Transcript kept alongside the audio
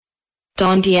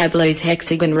Don Diablo's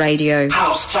Hexagon Radio.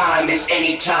 House time is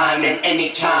anytime and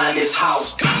anytime is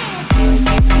house.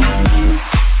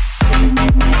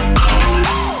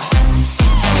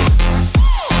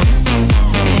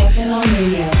 Hexagon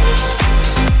Radio.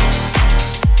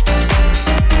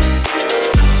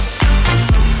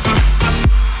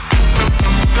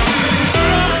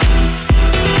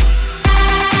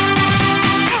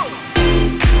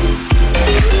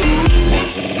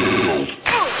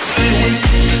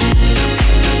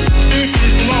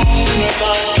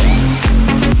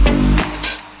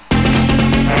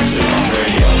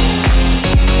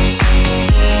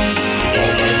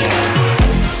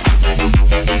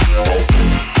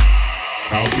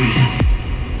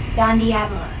 Don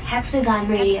Diablo's Hexagon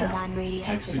Radio.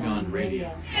 Hexagon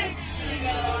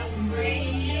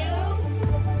Radio.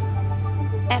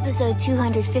 Episode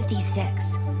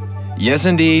 256. Yes,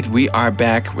 indeed, we are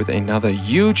back with another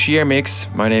huge year mix.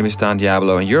 My name is Don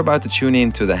Diablo, and you're about to tune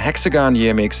in to the Hexagon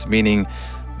year mix, meaning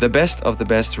the best of the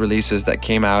best releases that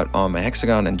came out on my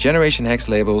Hexagon and Generation Hex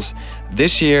labels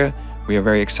this year. We are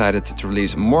very excited to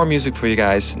release more music for you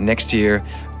guys next year.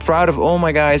 Proud of all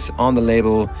my guys on the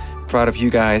label. Proud of you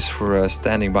guys for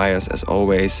standing by us as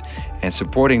always and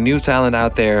supporting new talent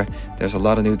out there. There's a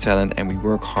lot of new talent and we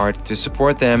work hard to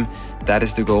support them. That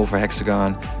is the goal for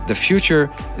Hexagon. The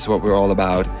future is what we're all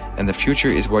about, and the future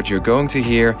is what you're going to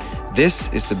hear. This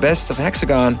is the best of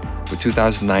Hexagon for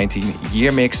 2019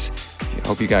 year mix. I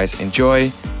hope you guys enjoy.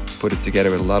 Put it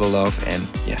together with a lot of love, and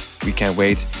yeah, we can't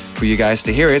wait for you guys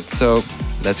to hear it. So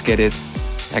let's get it.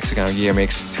 Hexagon year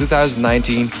mix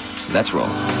 2019. Let's roll.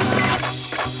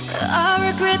 I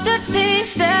regret the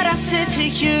things that I said to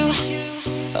you.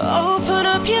 Open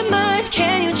up your mind,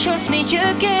 can you trust me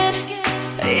again?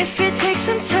 If it takes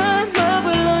some time, I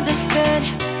will understand.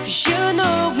 Cause you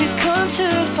know we've come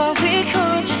too far, we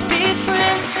can't just be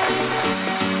friends.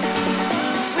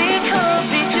 We can't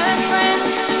be just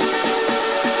friends.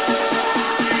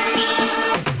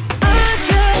 I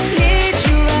just need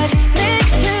you right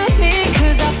next to me,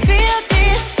 cause I feel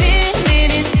this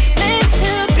feeling is meant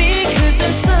to be. Cause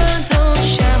the sun don't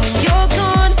shine when you're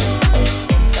gone,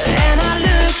 and I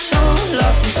look so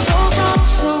lost and so wrong.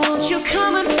 So won't you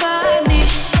come and find me?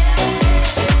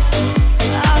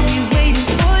 I'll be waiting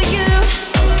for you.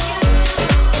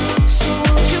 So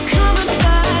won't you come and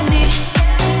find me?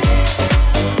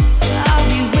 I'll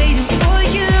be waiting for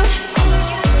you.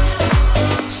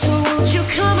 So won't you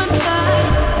come and find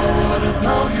me? I wanna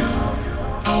know you,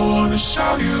 I wanna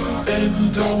show you,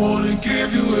 and I wanna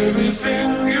give you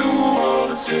everything you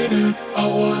wanted. And I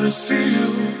wanna see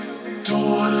you, don't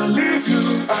wanna leave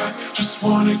you. I just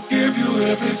wanna give you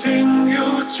everything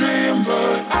you dream,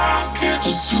 but I can't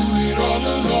just do it all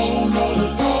alone, all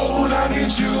alone. I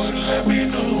need you to let me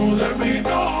know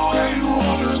where you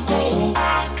wanna go.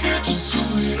 I can't just do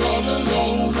it all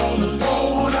alone, all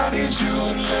alone. I need you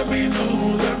to let me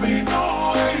know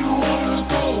where you wanna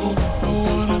go. I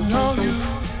wanna know you,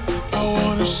 I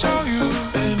wanna show you,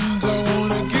 and I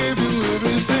wanna give you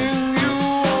everything you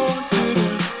wanted.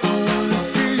 And I wanna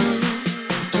see you,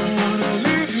 don't wanna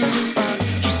leave you. I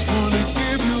just wanna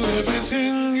give you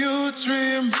everything you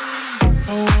dream. I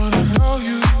wanna know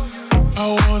you, I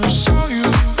wanna show you,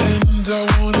 and I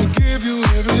wanna give you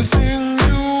everything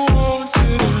you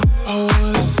wanted. And I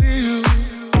wanna see you,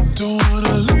 don't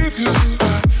wanna leave you. I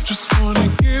just wanna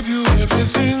give you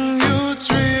everything you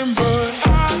dream, but I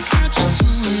can't just do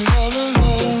it all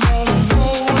alone, all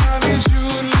alone. I need you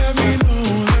to let me know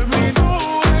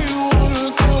where you wanna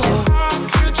go. I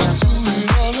can't just do it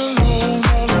all alone,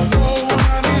 all alone. I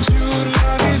need you,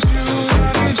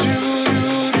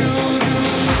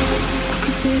 I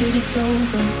could say that it's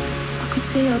over, I could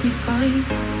say I'll be fine.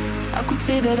 I could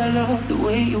say that I love the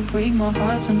way you break my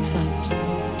heart sometimes.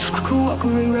 I could walk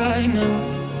away right now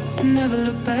and never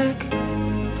look back.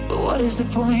 But what is the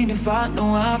point if I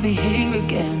know I'll be here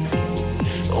again?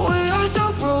 We are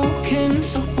so broken,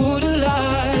 so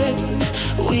borderline.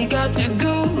 We got too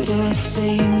good at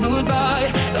saying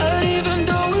goodbye. But even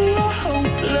though we are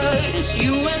hopeless,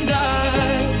 you and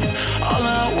I, all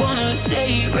I wanna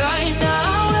say right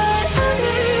now is I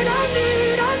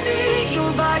need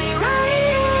your body right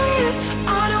here. I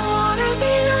don't wanna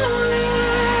be lonely.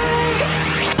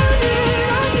 I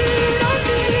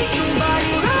need your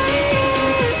body right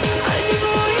here. I just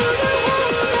want you to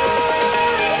hold me.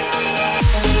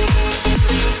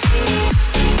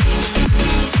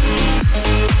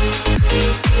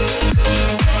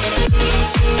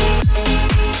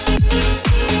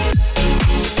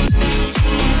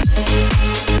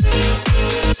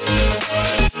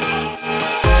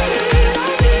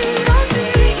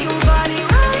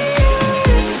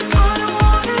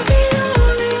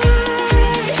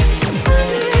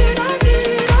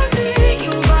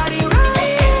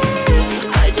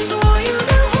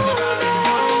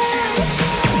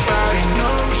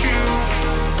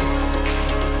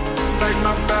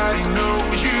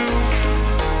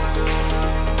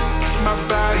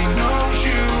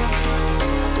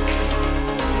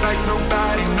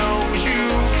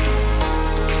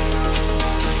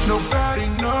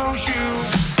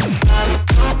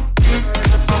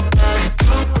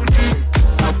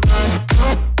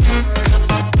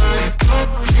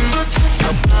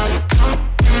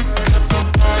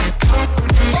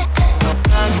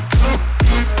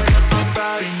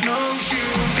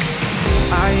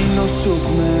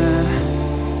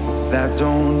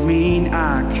 don't mean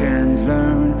I can't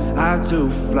learn how to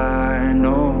fly.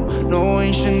 No, no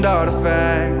ancient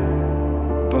artifact,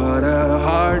 but a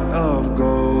heart of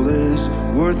gold is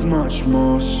worth much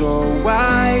more. So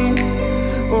why,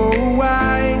 oh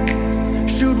why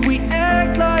should we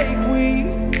act like we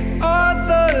are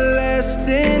the last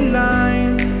in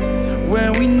line when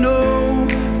we know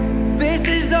this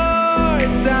is our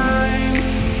time?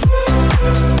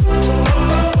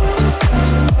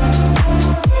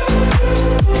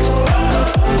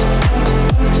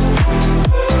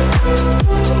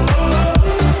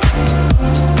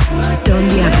 Don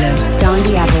Diablo, Don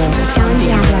Diablo, Don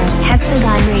Diablo,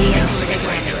 Hexagon Radio.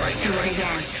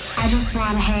 I just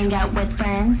wanna hang out with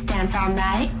friends, dance all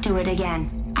night, do it again.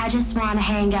 I just wanna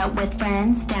hang out with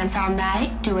friends, dance all night,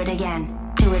 do it again.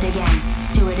 Do it again,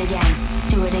 do it again,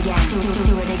 do it again, do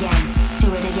it again, do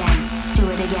it again, do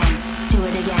it again, do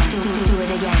it again, do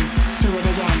it again, do it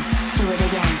again, do it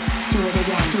again, do it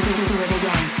again, do it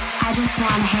again. I just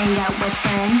wanna hang out with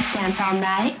friends, dance all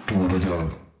night. Do it again.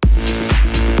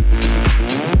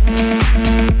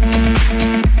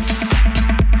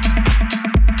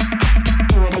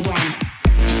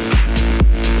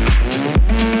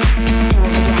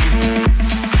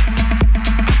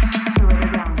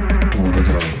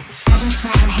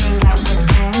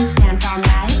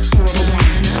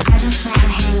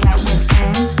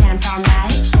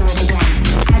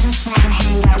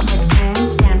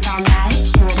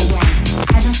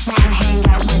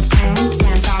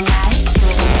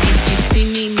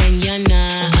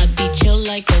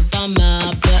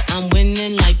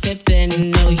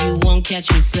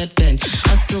 Catch me slipping,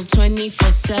 hustle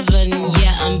 24/7.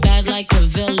 Yeah, I'm bad like a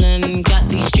villain. Got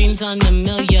these dreams on a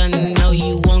million. No,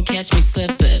 you won't catch me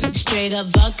slipping. Straight up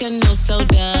vodka, no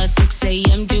soda. 6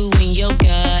 a.m. doing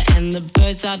yoga, and the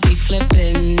birds I be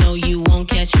flipping. No, you won't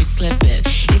catch me slipping.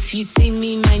 If you see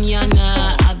me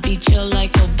mañana, I'll be chill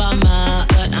like Obama,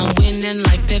 but I'm winning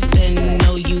like Pippen.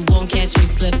 No, you won't catch me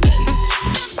slipping.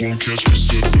 Won't catch me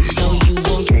slipping. No, you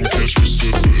won't catch me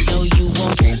slipping. No, you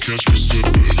won't catch me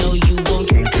slipping. No, you won't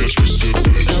catch me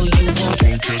slipping. No, you won't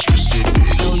catch me slipping.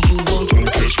 No, you won't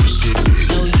catch me slipping.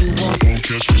 No, you won't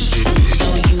catch me slipping. No,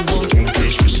 you won't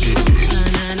catch me slipping.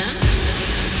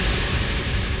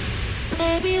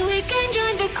 Maybe we can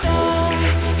join the club.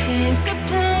 Here's the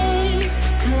place.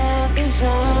 Club is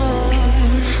on.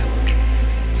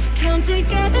 Come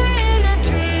together in a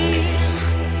dream.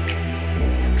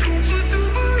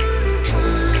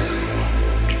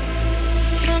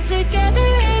 Come together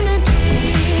in a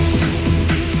dream.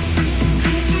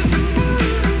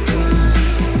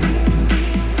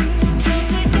 Come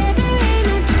together in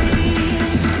a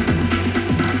dream.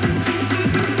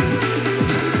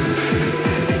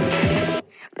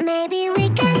 Maybe we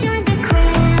can join the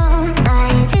crowd.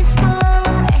 Life is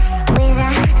bored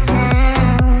without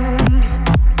sound.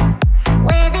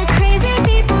 Where the crazy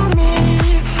people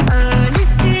meet on the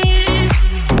street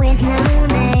with no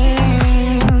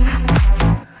name.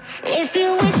 If you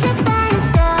wish upon a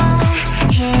star,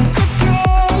 here's the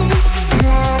place.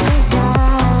 Club is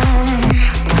on.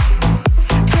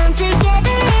 Come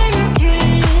together in a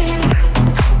dream.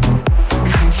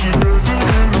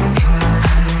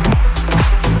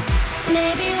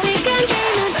 Maybe we can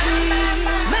dream a dream.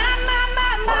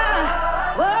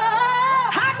 Whoa,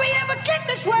 how'd we ever get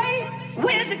this way?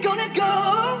 Where's it gonna go?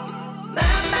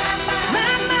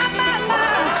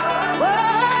 Whoa,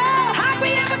 how'd we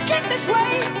ever get this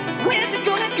way? Where's it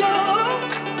gonna go?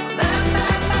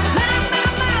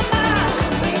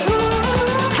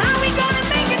 Ooh, how we gonna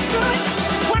make it good?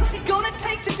 What's it gonna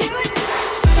take to do it?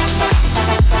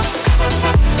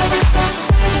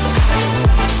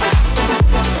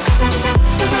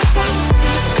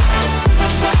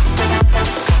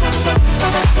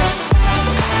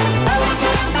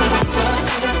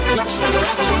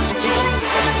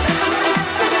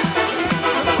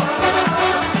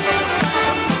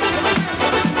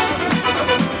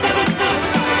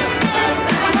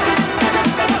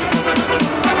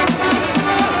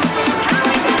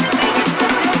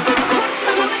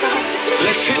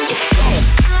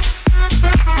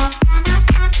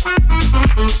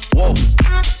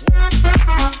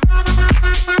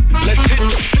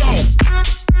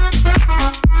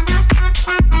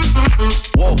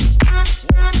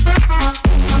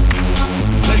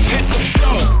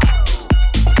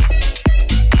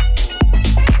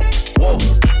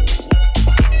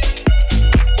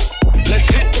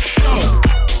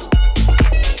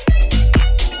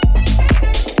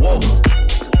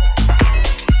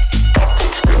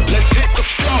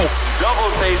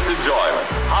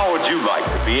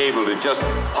 just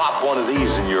pop one of these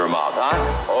in your mouth, huh?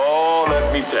 Oh,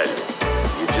 let me tell you.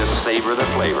 You just savor the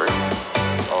flavor.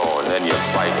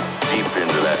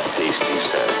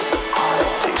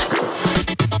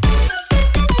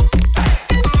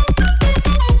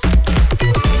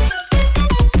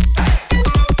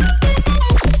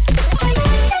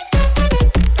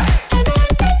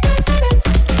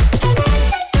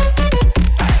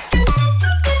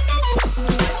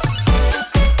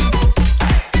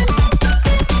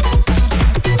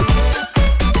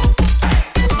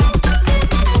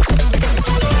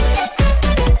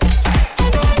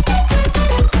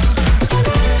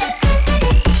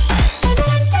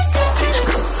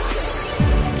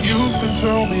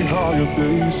 your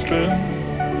basement.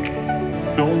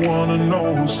 Don't wanna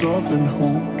know who's up and who.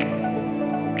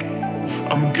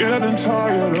 I'm getting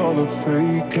tired of the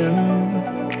faking.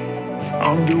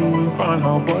 I'm doing fine,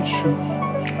 how about you?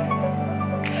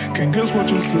 Can't guess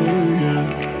what you're saying.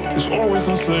 It's always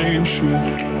the same shit.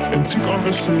 Empty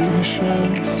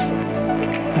conversations.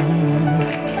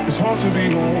 It's hard to be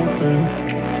open,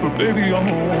 but baby I'm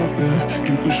hoping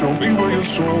you can show me where your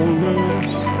soul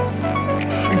is.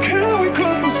 And can we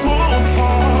cut the small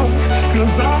talk?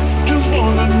 Cause I just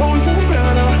wanna know you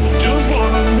better. Just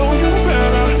wanna know you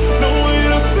better. No way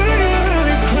to say it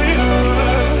any clearer.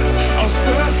 I'll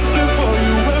spell it for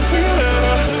you every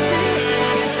letter.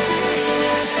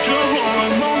 Just wanna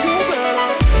know you better.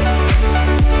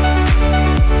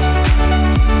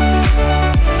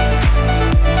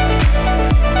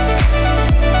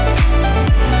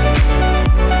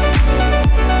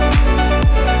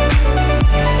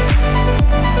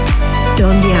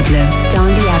 Don Diablo, Don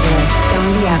Diablo, Don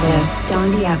Diablo, Don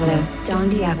Diablo, Don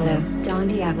Diablo, Don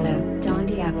Diablo, Don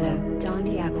Diablo, Don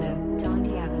Diablo, Don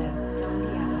Diablo, Don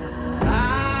Diablo. I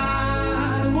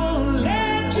won't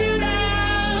let you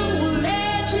down, won't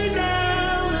let you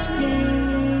down again.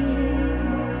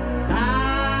 I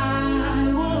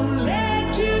won't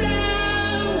let you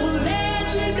down, won't let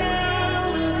you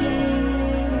down again.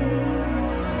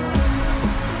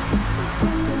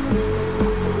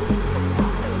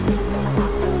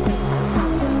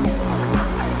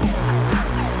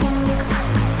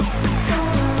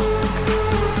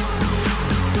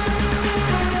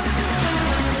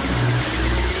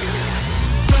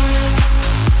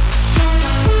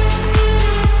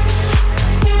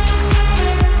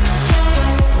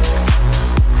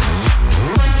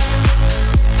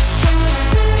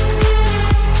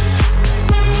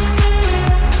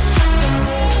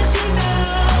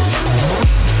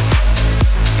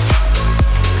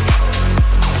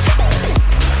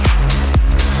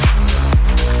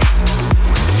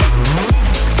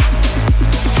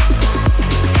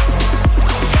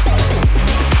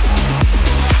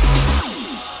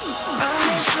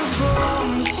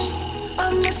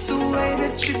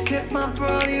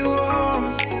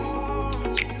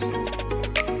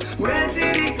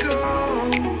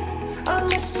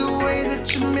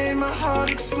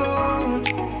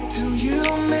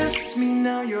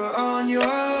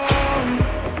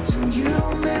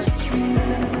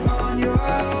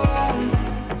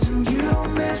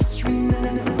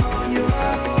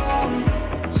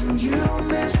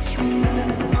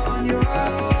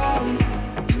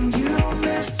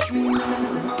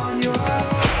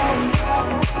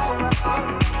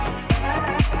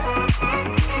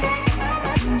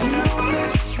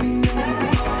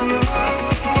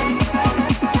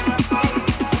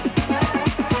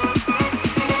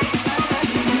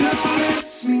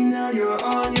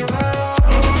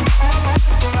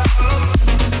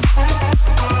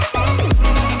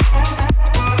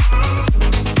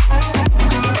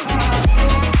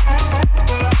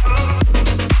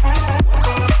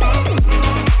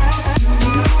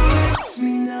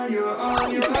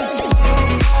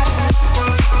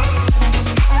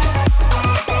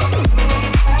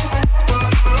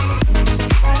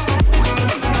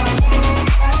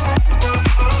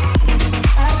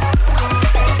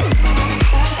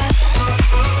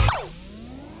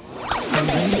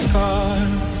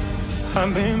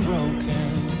 I've been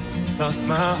broken, lost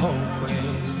my hope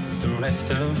with the rest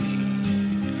of me.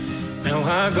 Now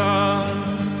I got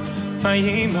my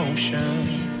emotions,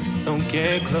 don't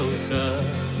get closer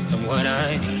than what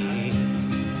I need.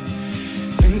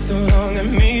 Been so long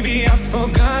and maybe I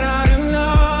forgot how to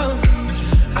love.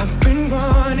 I've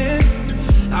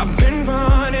been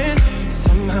running,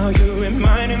 somehow you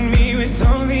reminded me with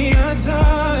only a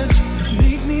touch.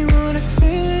 Make me wanna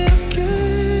feel it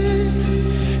again.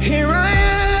 Here I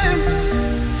am,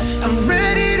 I'm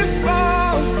ready to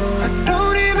fall. I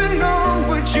don't even know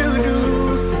what you do.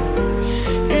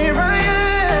 Here I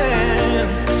am,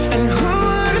 and who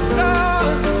would have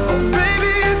thought? Oh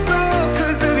baby, it's all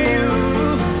 'cause of you.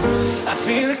 I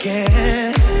feel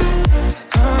again,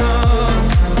 oh,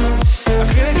 I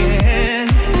feel again.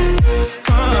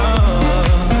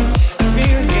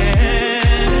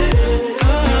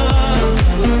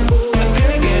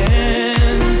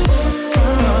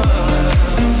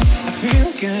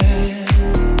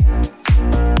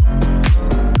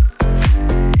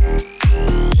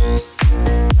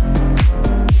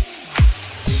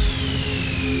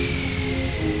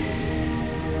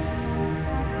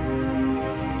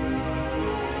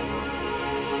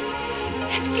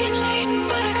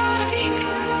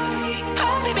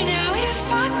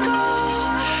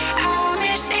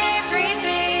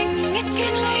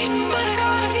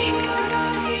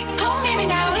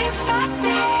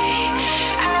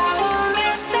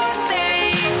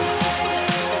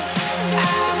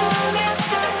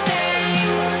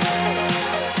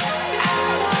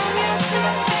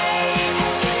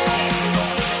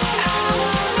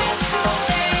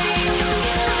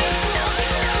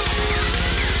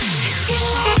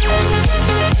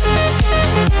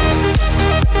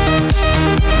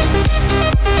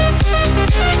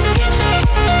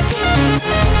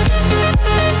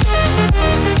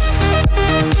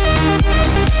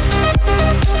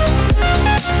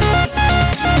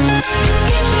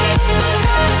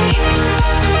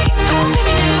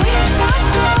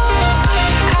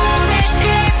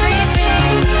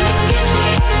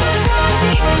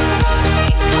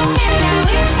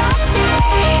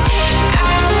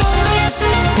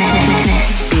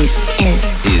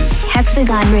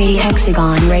 Hexagon Radio.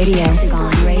 Hexagon Radio.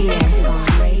 Hexagon Radio.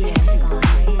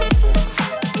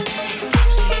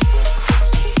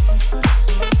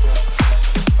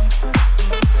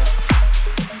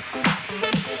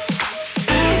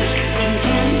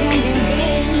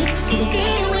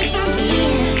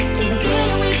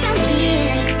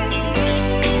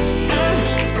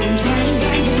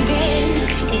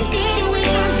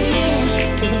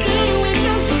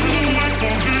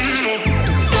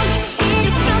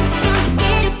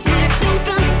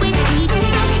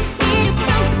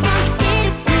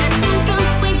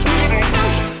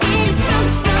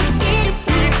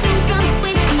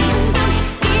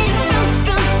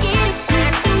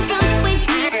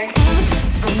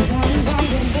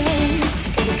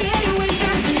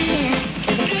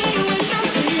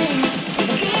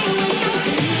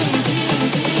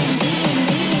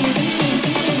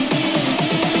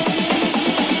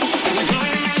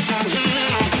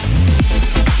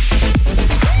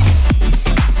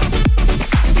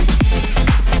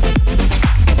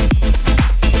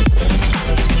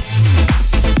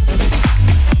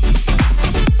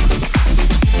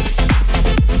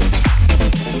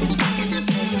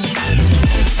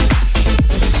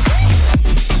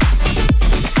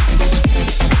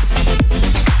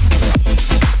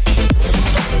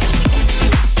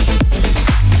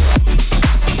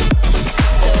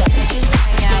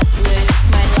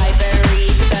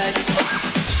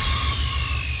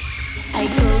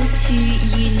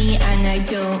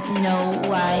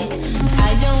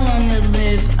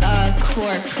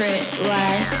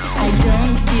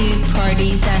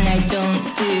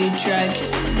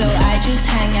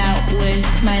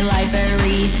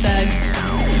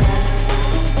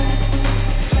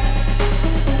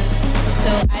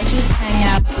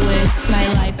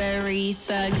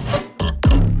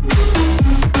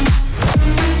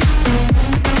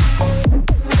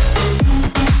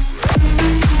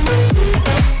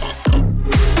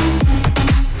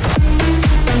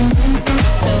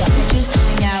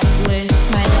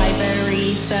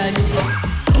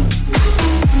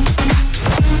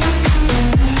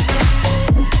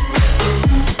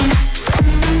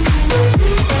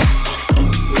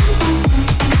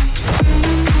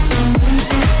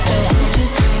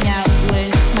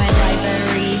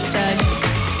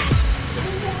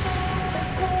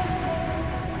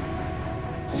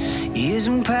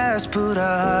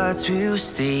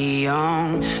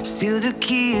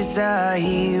 Our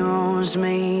heroes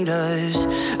made us.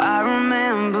 I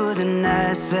remember the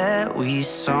nights that we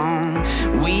sung.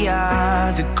 We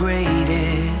are the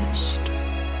greatest.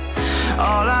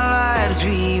 All our lives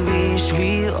we wish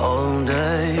we were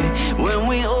older. When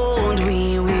we old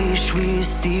we wish we're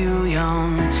still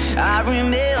young. I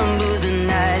remember the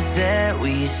nights that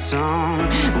we sung.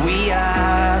 We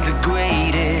are the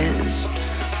greatest.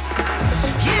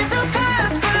 Years have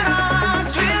passed but our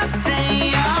hearts will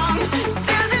stay young.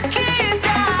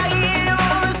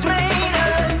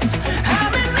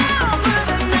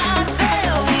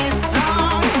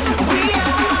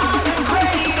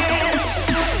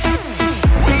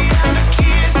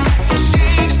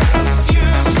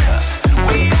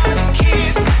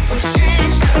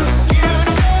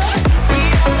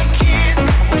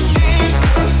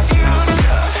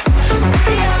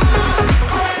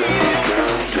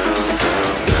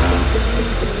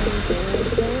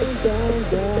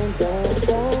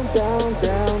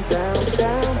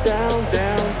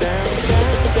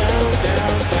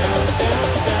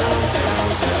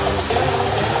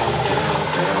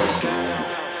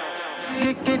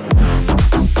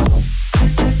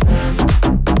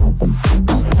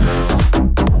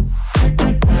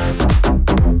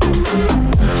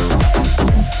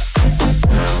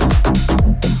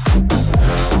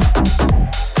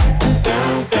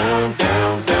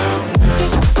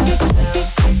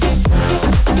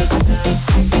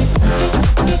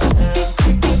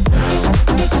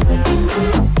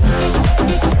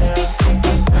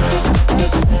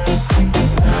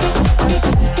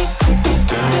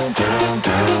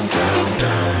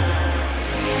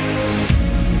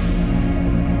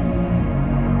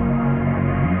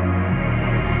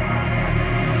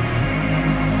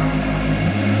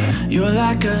 You're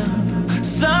like a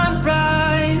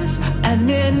sunrise, and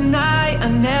at night I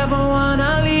never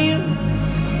wanna leave.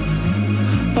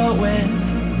 But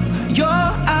when your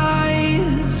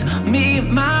eyes meet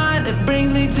mine, it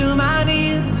brings me to my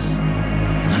knees.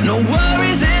 No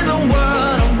worries in the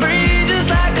world, I'm free just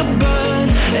like a bird,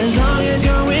 as long as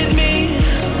you're with me.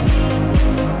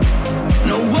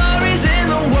 No worries in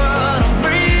the world, I'm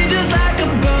free just like a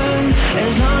bird,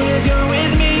 as long as you're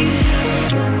with me.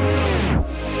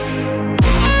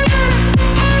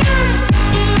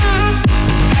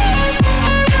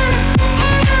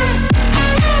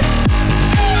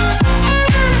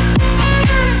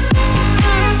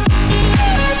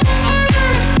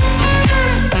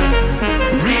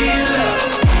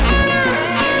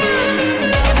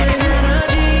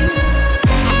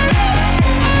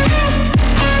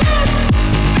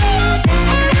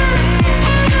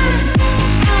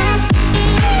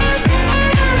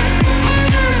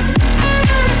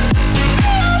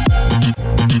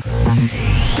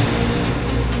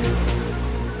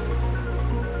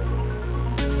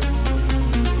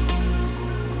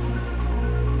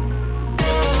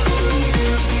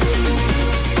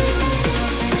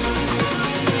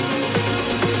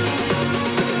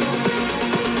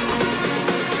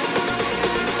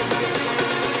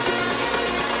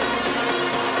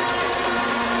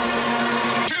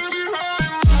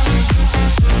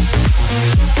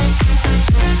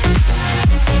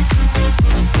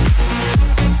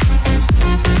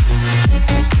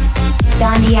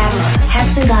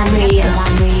 Hexagon Radio.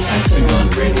 Hexagon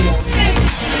Radio.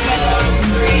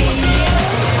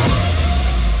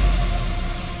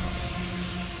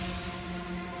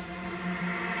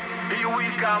 Here we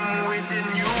come with the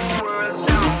new world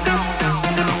sound.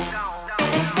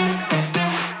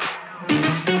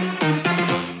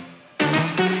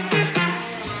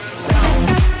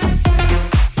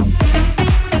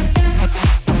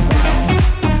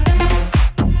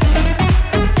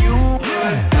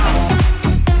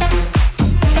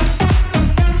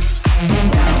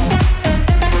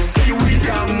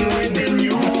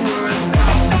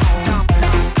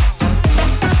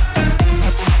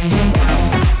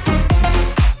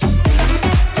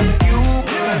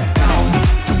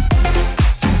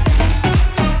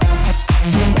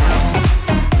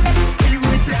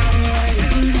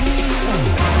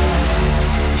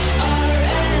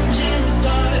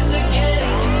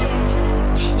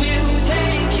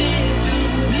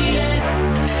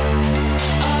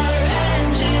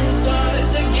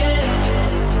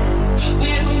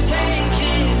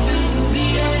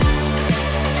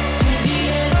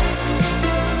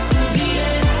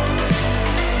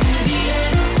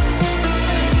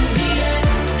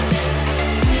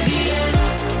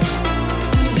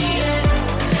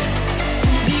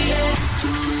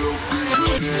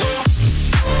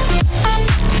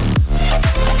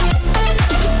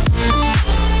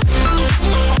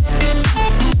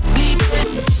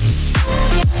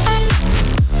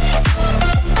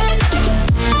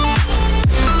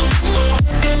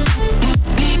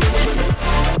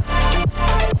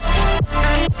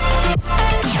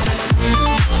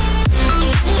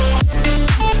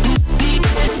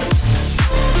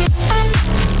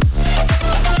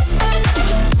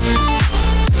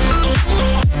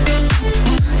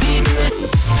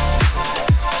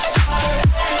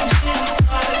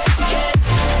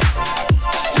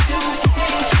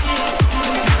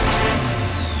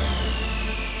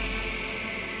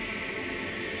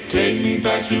 Take me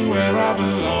back to where I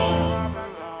belong.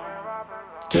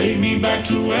 Take me back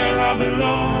to where I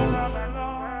belong.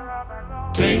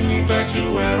 Take me back to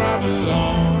where I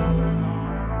belong.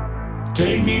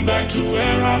 Take me back to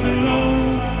where I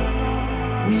belong.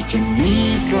 We can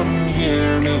leave from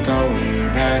here, make our way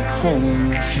back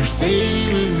home. If you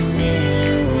stay with me,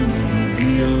 you'll never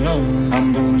be alone.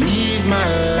 I'm gonna leave my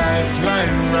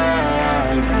lifeline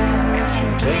right here. If you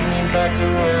take me back to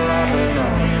where I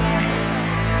belong.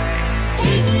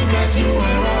 Take me back to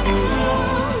where I belong.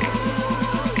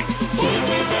 Take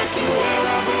me back to where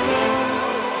I belong.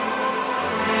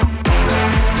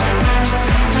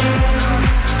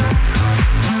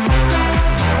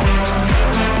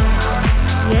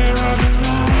 Where I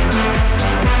belong.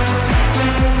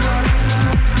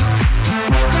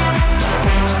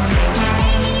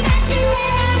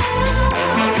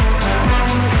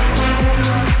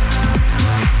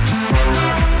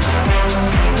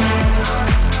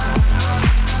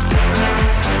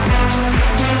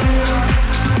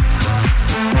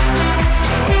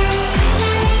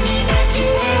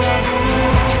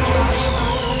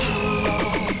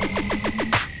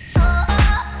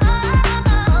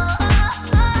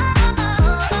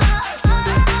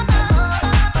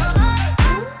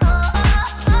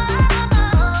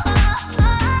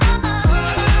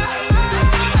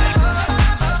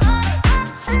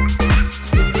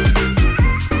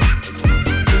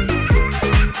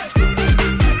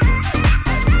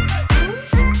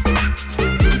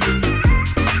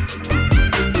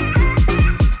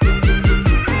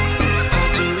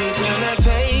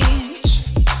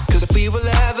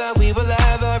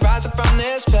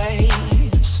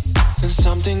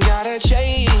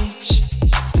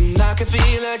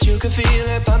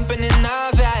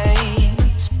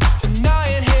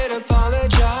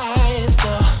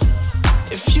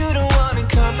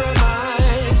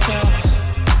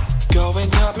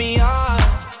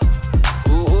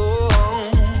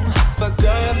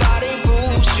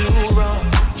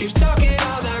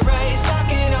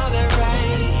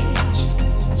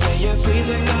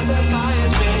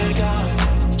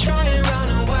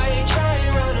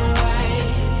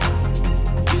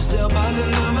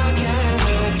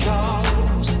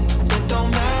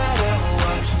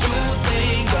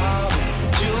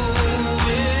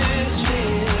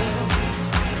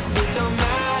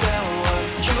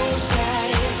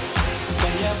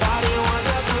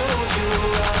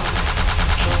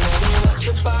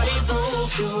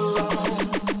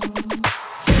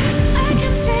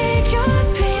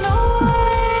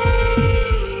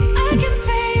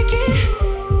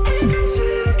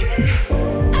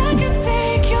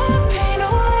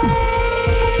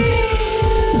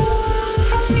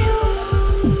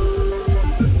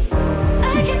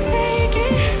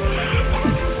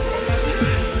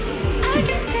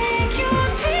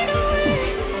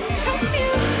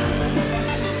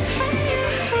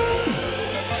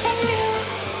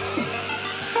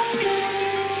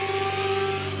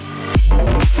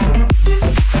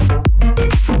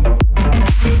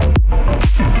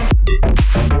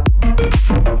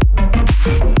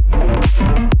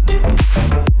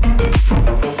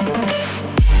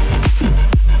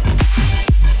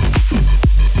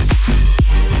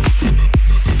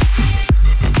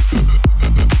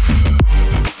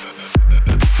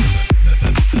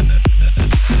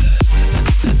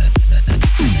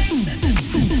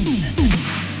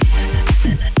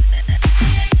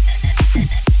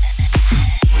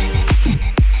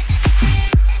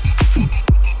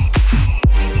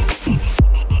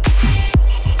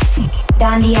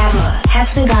 Don Diablo.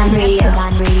 Hexagon Radio.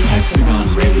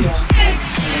 Hexagon Radio.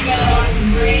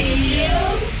 Hexagon Radio.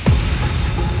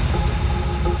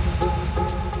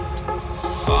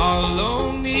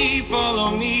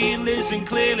 Follow me, listen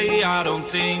clearly. I don't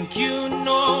think you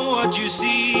know what you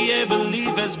see. Yeah,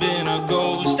 belief has been a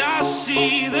ghost. I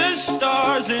see the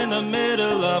stars in the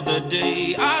middle of the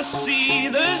day. I see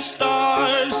the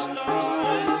stars.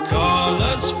 Call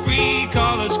us free,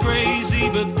 call us crazy,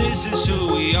 but this is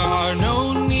who we are.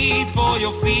 No need for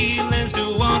your feelings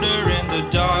to wander in the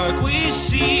dark. We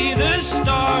see the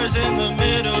stars in the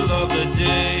middle of the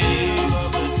day.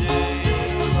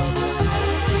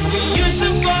 We used to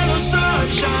follow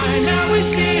sunshine, now we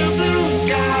see a blue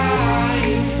sky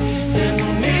in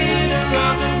the middle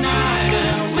of the night,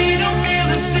 and we don't feel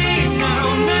the same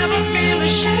now, never feel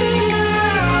ashamed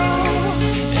now.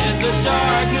 In the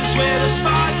darkness where the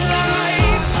spotlights.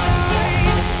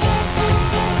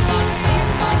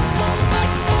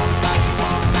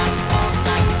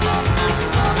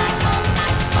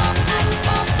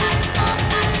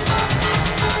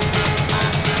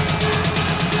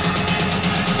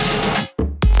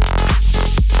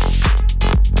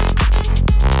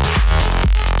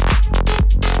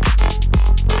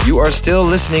 You are still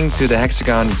listening to the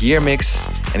Hexagon Year Mix,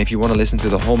 and if you want to listen to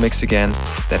the whole mix again,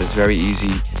 that is very easy.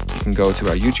 You can go to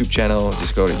our YouTube channel,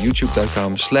 just go to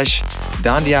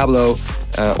youtube.com/Don Diablo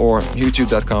or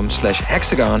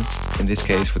youtube.com/Hexagon. In this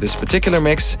case, for this particular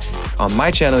mix, on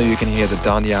my channel you can hear the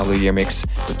Don Diablo Year Mix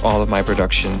with all of my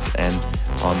productions, and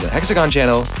on the Hexagon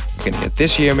channel you can hear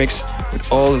this year mix with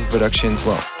all of the productions,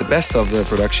 well, the best of the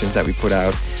productions that we put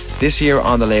out this year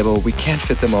on the label. We can't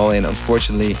fit them all in,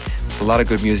 unfortunately. It's a lot of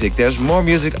good music. There's more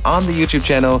music on the YouTube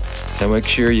channel, so make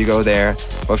sure you go there.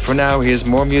 But for now, here's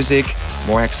more music,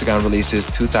 more Hexagon releases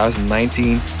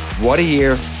 2019. What a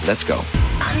year. Let's go.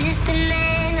 I'm just a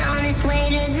man on his way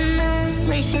to the moon,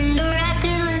 wishing the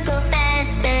rocket would go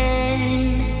faster.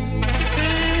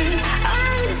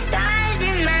 All the stars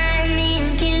remind me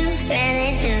of you, yeah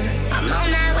they do. I'm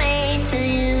on my way to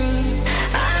you.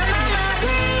 I'm on my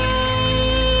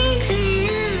way to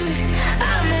you.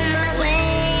 I'm on my way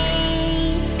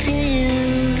to you.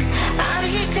 I'm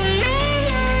just a man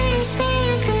on his way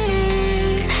to the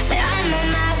moon, but I'm on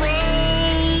my way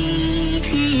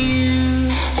to you.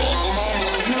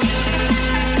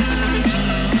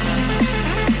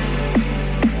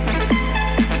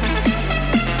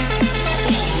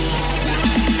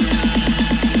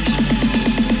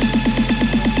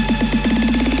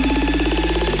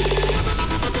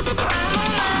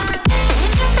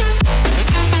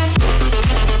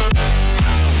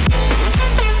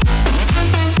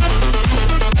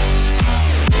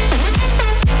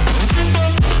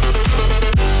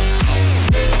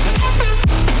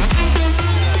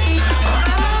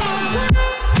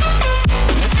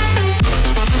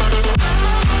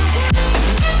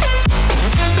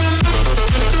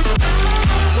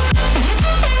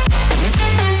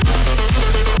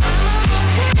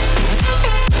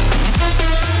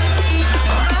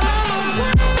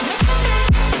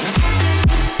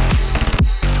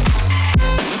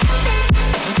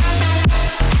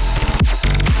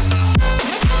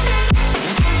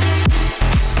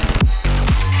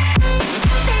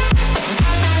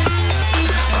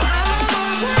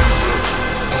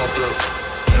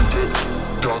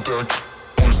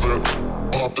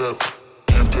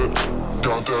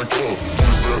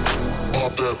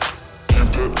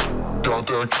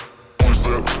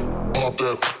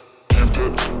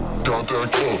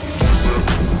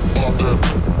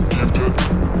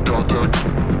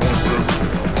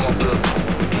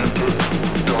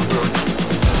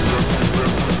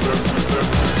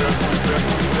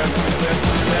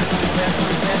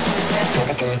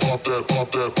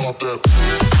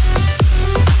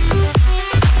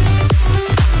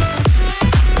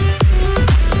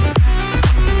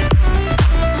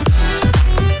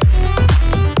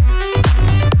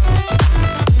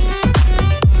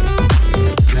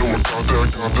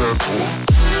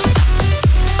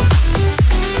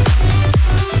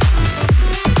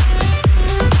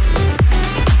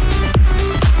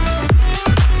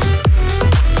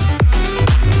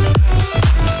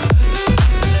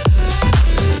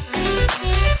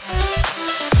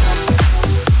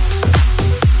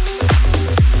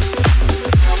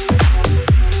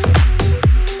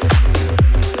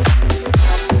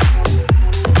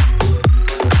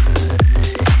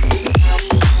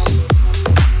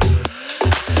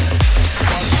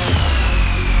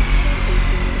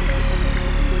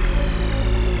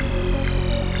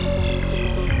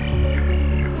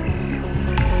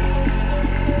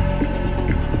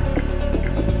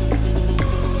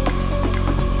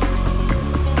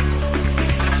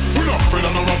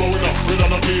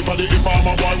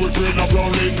 farmer boy with afraid no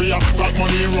brown leaf for ya. Got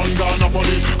money run down the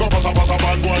police. Go pass a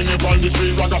bad boy in on the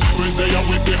street. Rather Wednesday and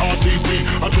with the RTC.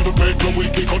 I treat the bedroom we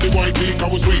kick out the white leak. I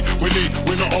was sweet, we lead,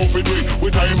 we no outfit we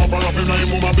tie him up and wrap him now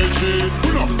him on my bed sheet.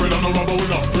 We not afraid of no robber, we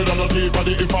not afraid of no thief. For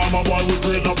the farmer boy with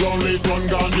afraid no brown leaf. Run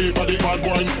Gandhi for the bad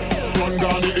boy. Run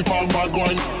Gandhi if I'm bad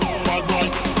boy. Bad boy,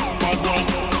 bad boy,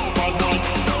 bad boy, bad boy,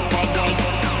 bad boy,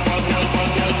 bad boy,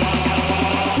 bad boy.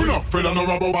 We not afraid of no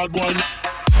robber, bad boy.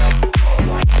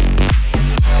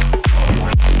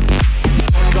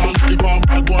 If I'm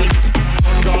bad boy,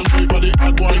 gone for the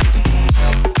bad boy.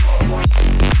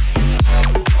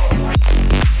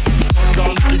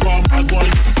 Gone if I'm bad boy,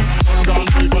 gone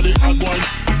for the bad boy.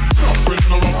 No friend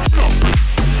no rub, no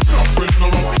friend no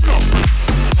rub, no friend.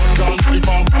 Gone if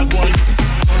I'm bad boy,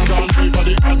 gone for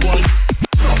the bad boy.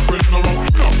 No friend no rub,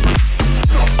 no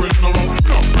friend no rub,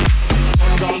 no friend.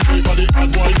 Gone for the bad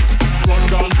boy, run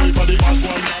gone for the bad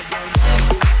boy.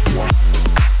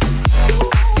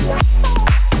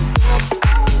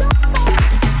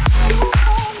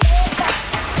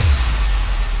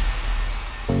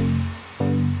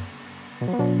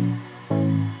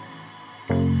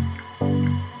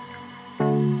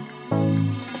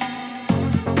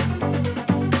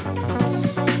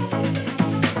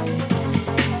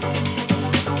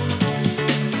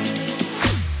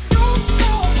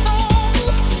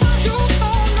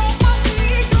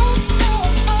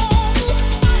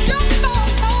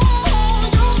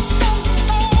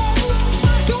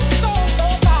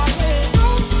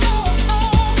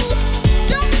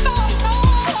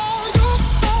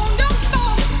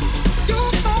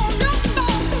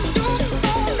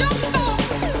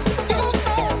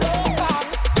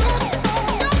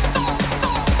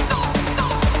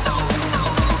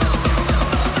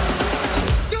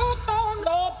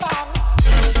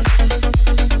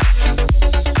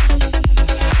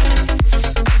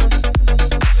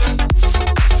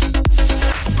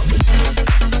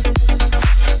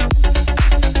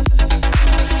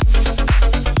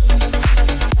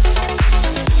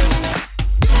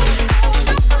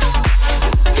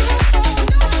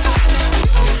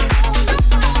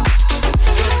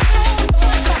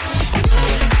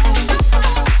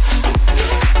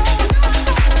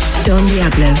 Don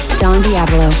Diablo, Don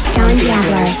Diablo, Don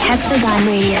Diablo, Hexagon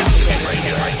Radio.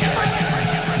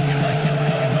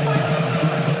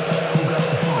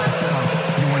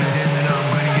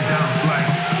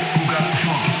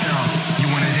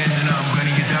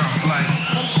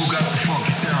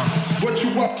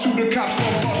 To the cops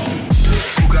gon' bust you.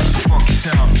 Who got the funky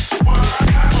sound?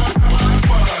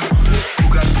 Who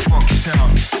got the funky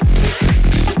sound?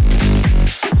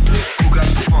 Who got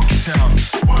the funky sound? Who got the funky sound?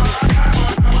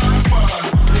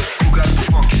 Who got the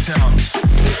funky sound?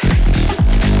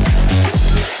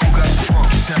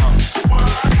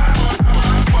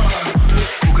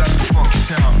 Who got the funky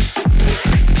sound?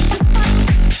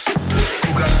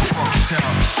 Who got the funky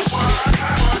sound?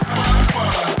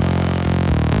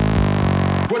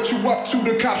 What you up to?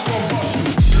 The cops gon' bust you.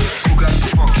 Who got the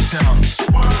funky sound?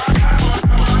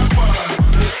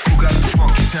 Who got the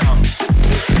funky sound?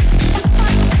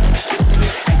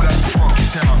 Who got the funky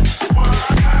sound?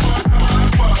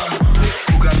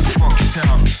 Who got the funky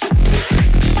sound?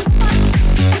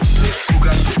 Who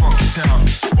got the funky sound?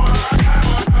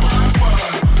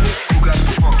 Who got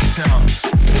the funky sound?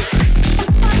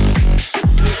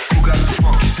 Who got the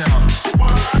funky sound?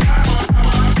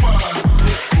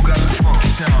 Who got the funky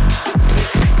sound?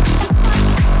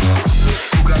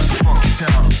 Who got the funky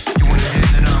sound? You wanna hit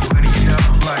and I'm gonna get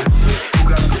down like. Who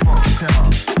got the funky sound?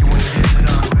 You wanna hit and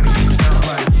I'm gonna get down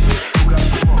like. Who got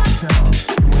the funky sound?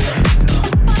 You wanna hit and I'm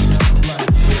gonna get down like.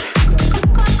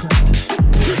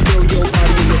 Just throw your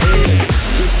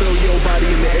body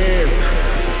in the air.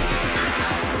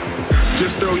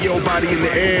 Just throw your body in the air. Just throw your body in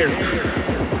the air.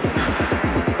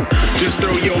 Just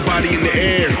throw your body in the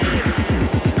air.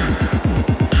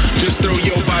 Just throw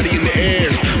your body in the air.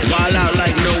 Wild out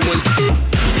like no one's.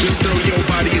 Just throw your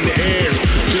body in the air.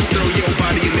 Just throw your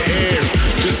body in the air.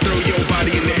 Just throw your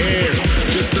body in the air.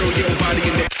 Just throw your body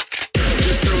in the air.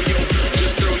 Just throw your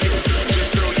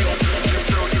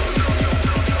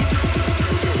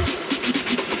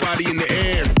body in the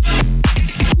air.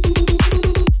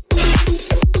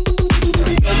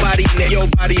 Your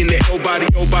body in the air.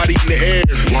 Your body in the air.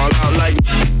 Wild out like.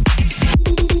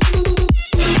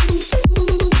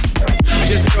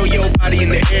 Just throw your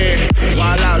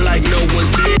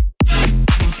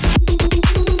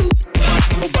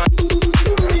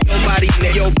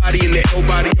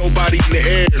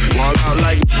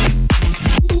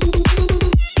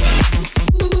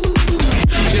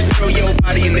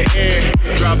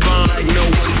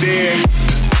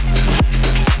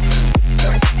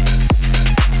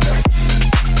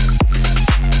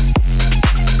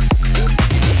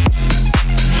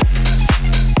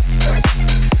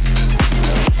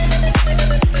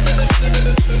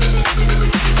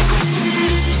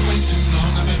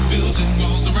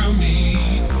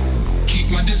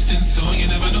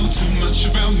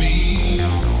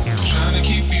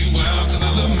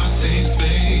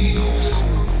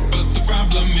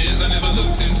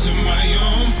moves at my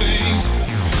own pace.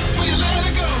 Will you let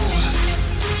it go?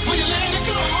 Will you let it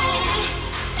go?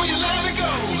 Will you let it go?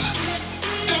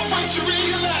 Then once you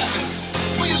realize,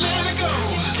 will you let it go?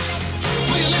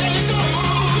 Will you let it go?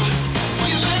 Will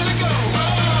you let it go?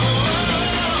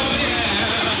 Oh, yeah.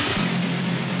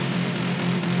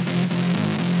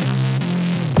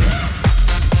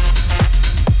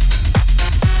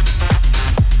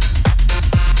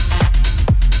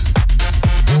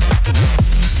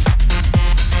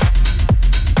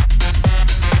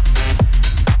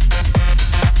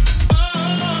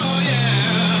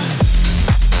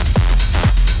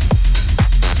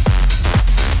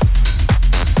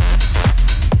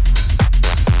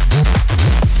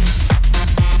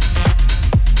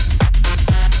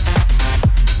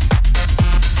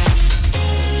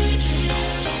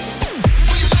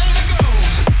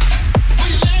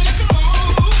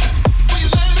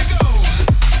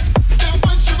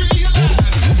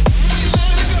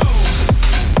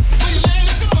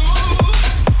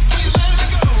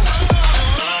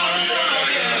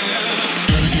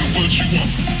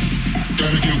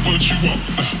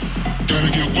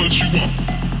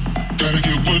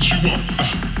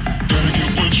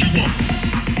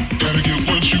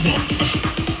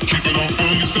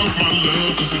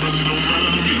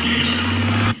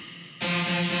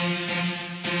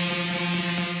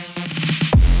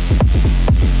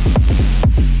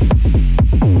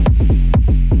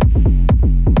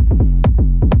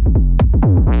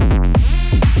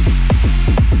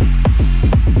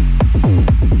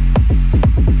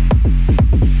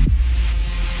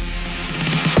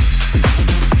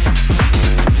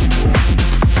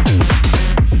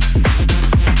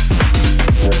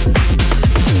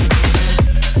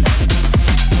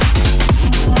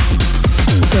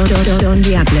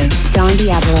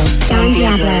 Don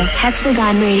Diablo,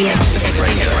 Hexagon Radio.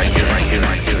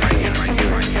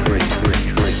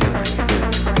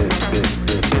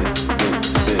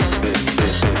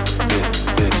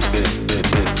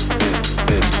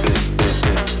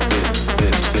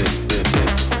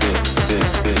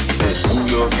 Move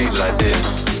your feet like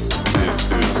this.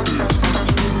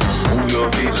 Move your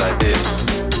feet like this. Move your feet like this.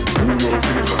 Move your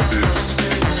feet like this.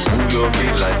 Move your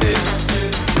feet like this.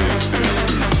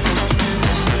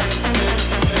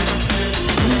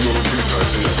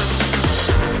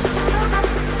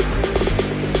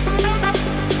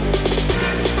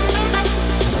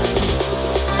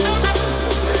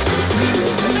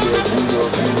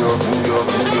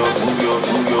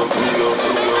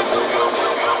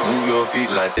 Move your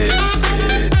feet like this.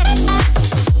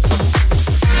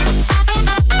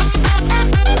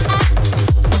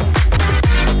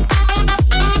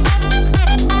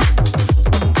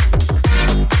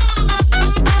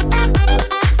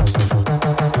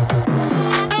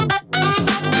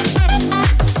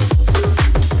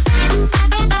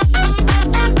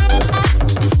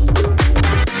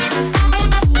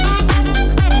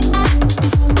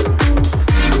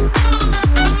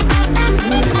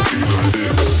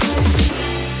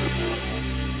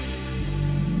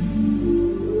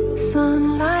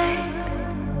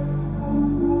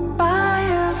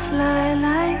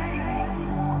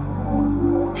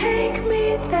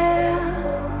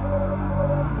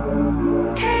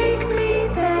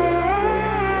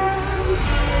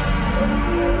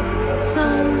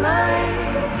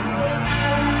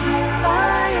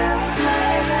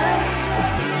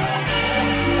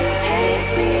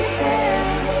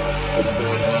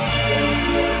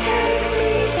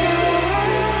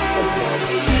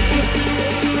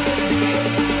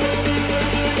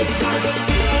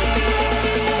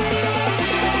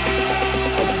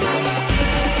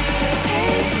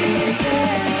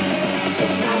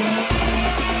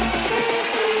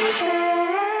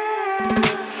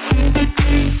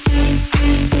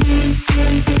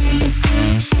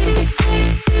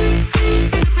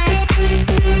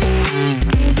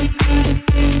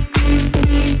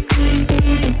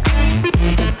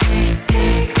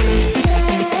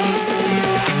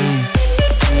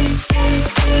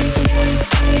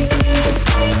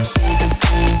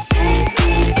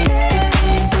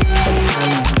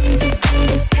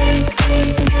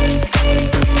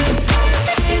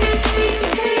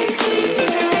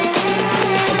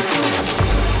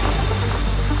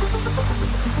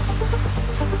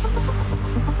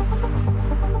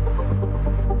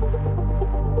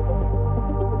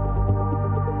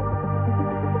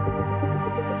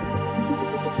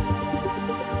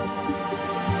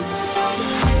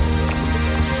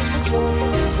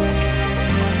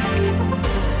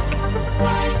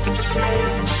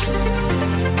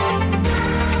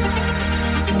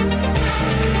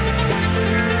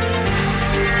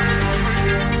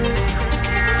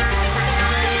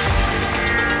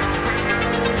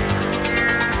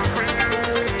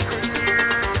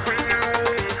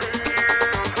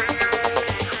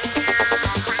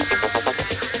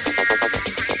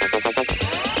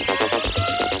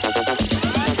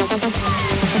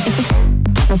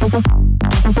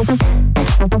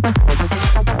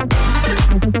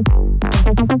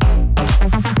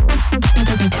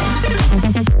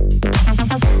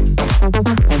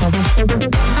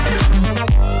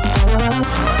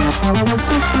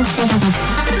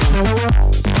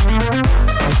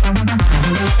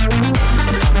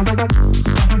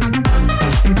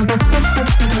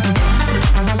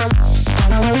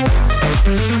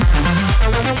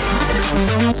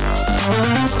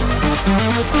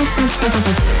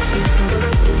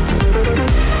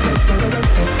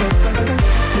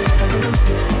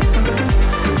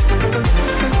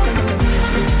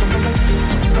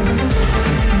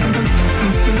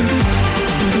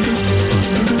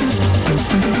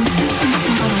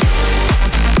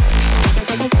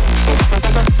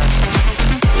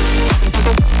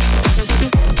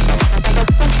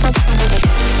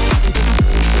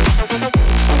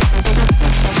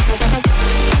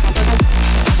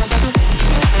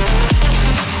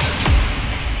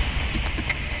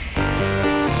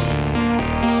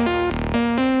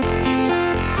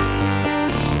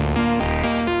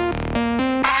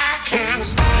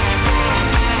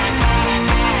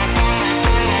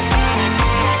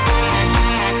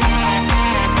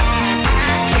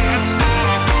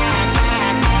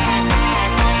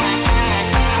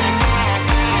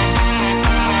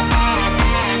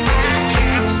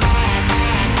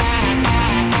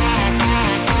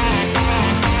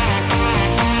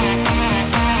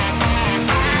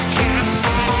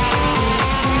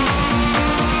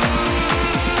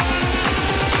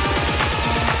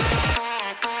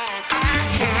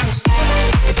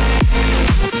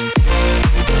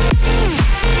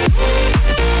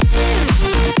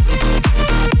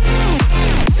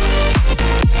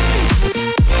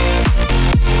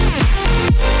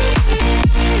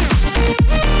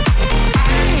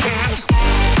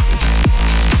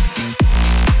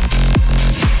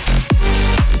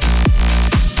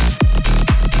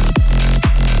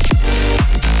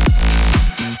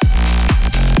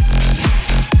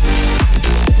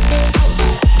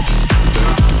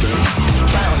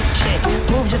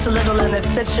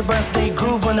 It's your birthday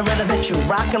groove on the rhythm hit you.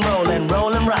 Rock and roll and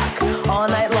rock. All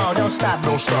night long, don't stop.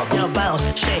 Don't stop. Yo, bounce,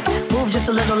 shake, move just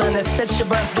a little and it fits your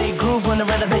birthday groove on the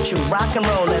rhythm hit you. Rock and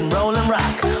roll and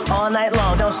rock. All night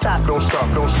long, don't stop. Don't stop,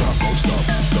 don't stop, don't stop.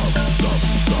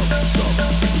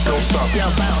 Don't stop. Yo,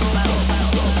 bounce, bounce,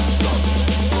 bounce.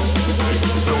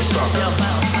 Don't stop. Yo,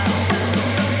 bounce, bounce.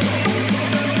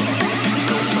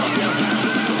 Don't stop. Yo, bounce.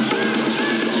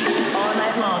 All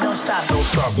night long, don't stop. Don't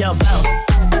stop. Yo, bounce.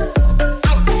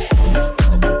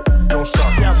 Don't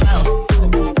stop. Yeah, bounce.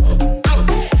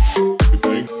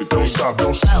 Don't stop.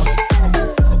 Don't stop.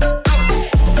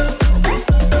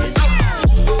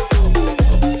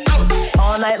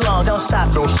 All night long, don't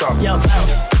stop. Don't stop. Yeah,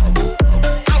 bounce.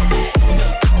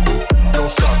 Don't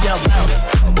stop. Yeah, bounce.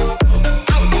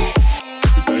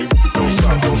 Don't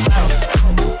stop. Don't stop.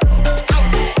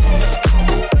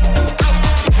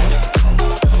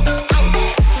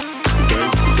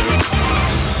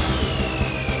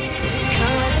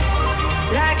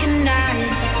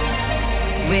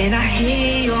 When I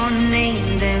hear your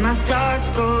name, then my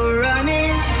thoughts go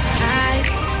running.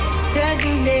 Nights turn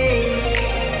to days,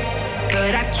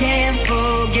 but I can't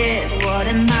forget what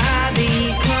am I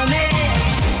becoming.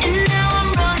 And now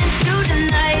I'm running through the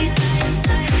night.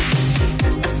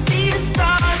 I see the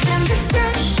stars and the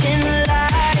flashing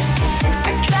lights.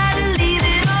 I try to leave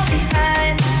it all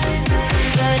behind,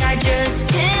 but I just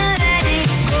can't let it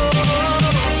go.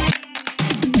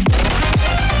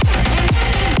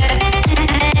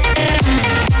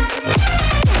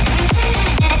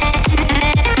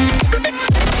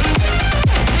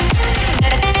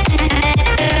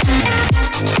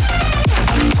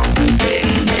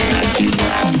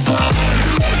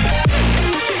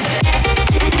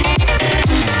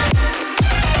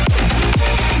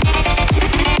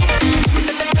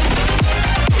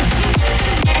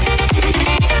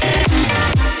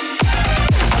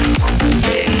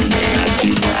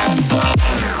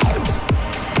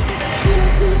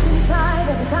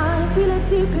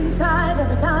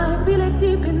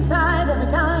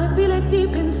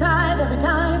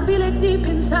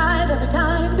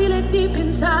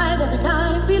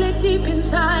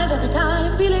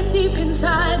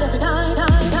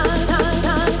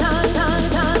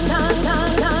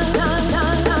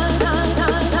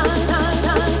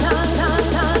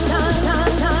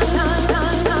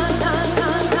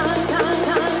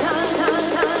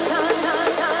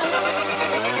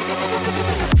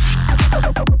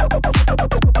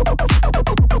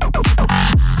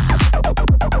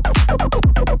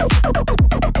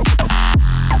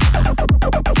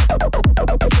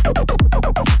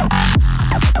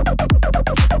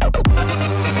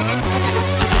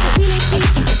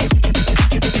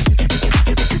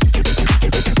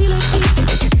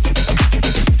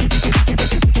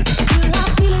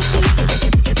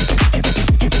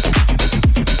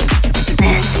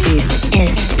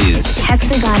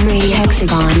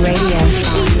 Hexagon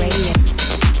Radio.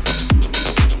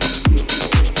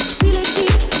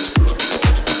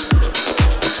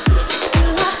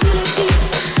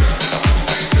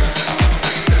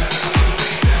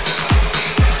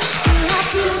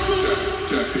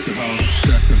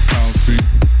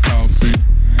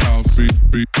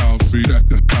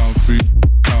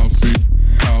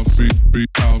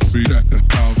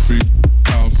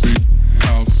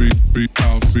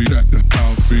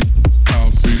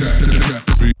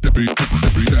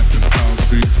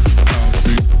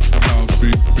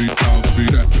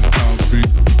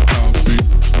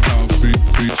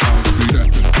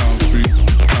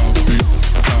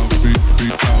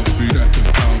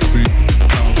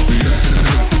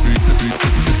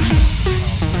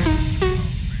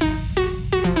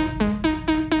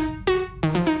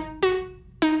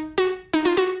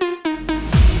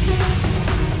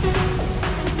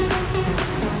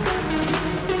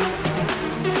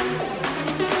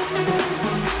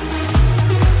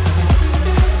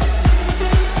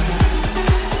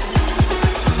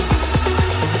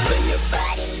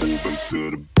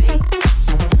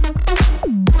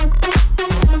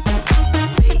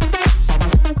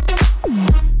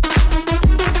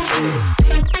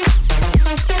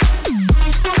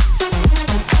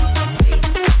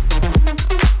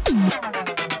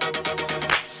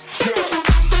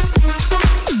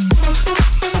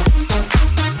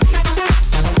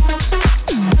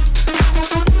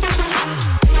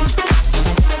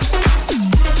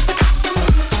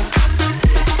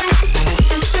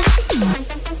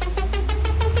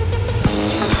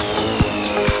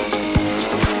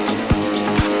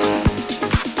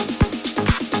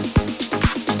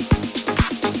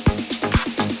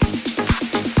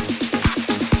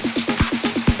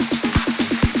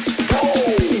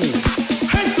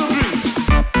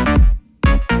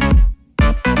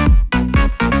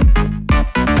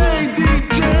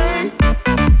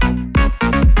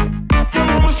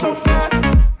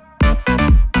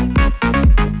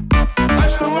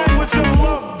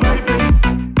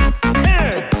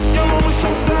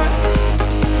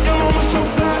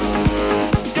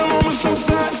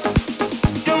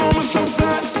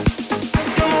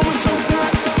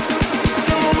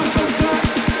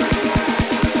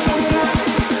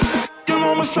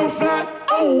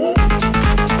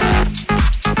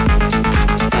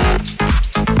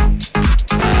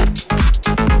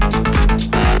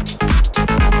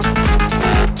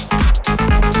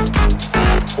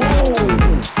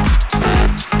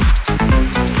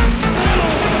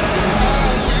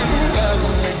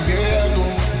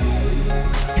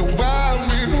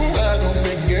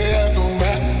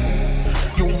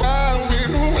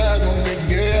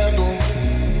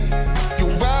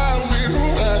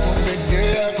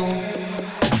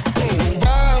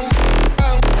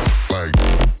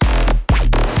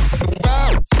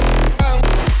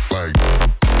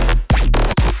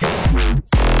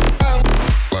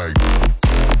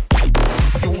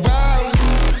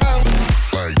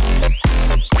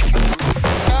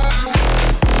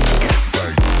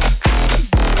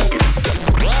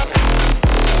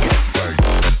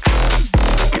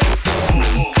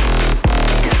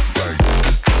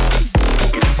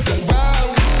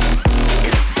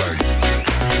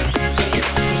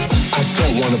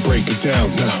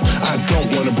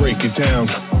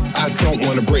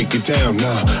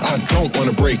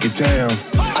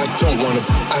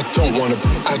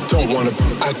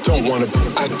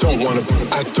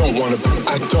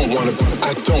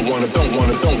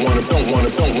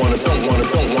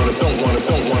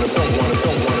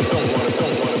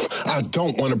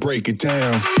 Break it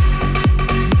down.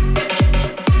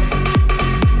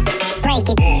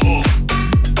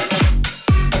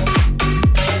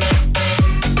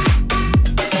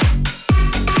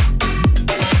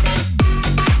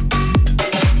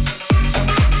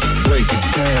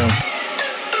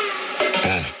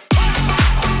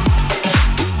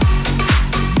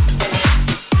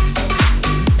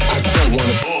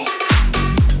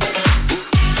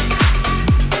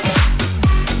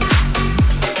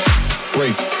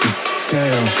 Break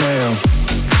it. Down.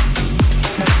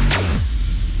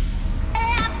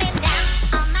 Up and down.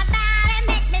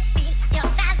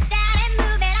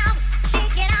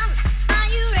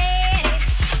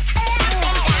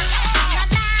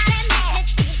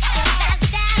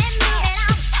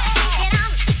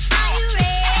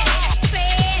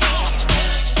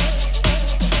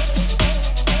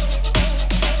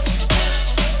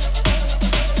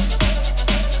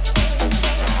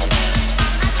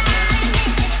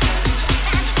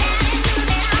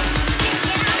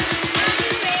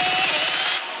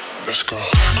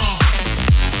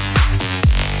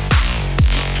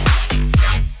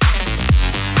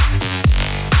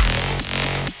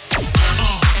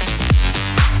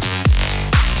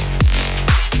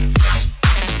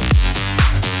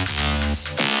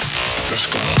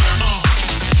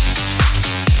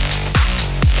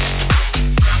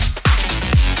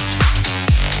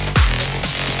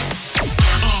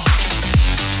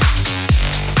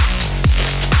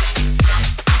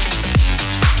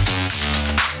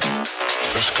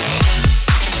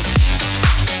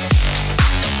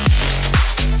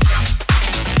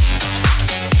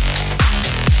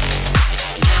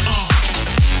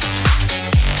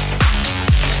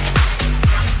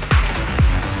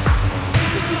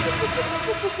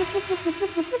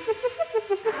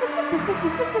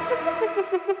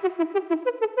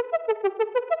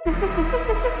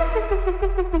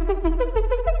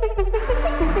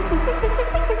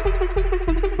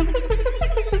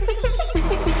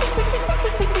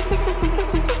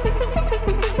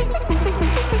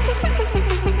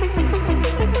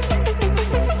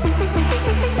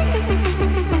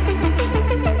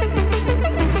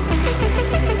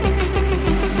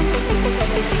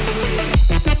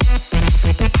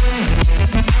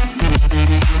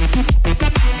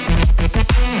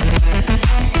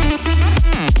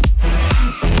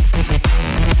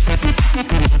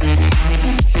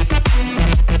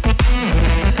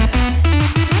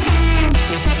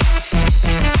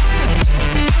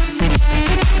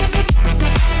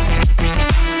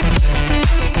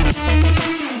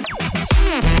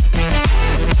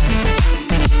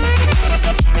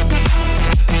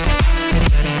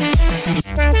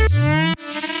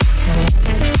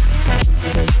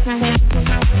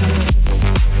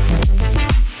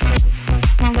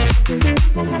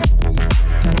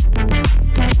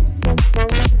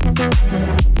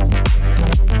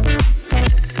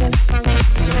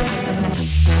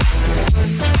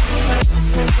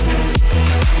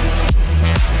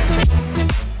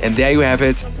 And there you have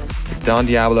it, the Don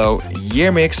Diablo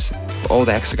year mix for all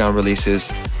the Hexagon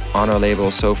releases on our label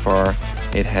so far.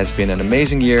 It has been an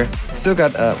amazing year. Still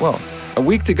got, a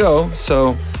week to go,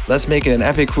 so let's make it an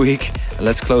epic week and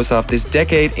let's close off this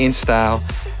decade in style.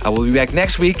 I will be back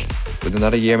next week with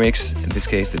another year mix, in this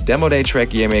case the Demo Day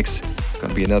track year mix. It's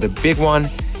gonna be another big one.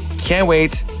 Can't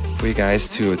wait for you guys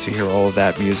to hear all of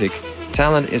that music.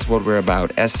 Talent is what we're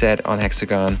about, as said on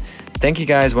Hexagon. Thank you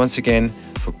guys once again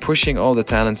for pushing all the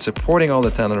talent, supporting all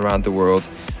the talent around the world.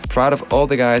 Proud of all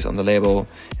the guys on the label,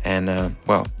 and I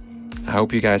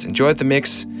hope you guys enjoyed the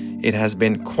mix. It has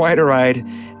been quite a ride,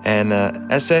 and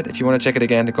as said, if you want to check it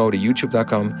again, go to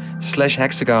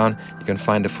youtube.com/hexagon. You can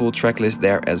find the full track list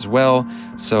there as well.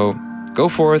 So go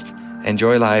forth,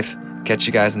 enjoy life. Catch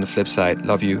you guys on the flip side.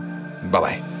 Love you.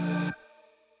 Bye-bye.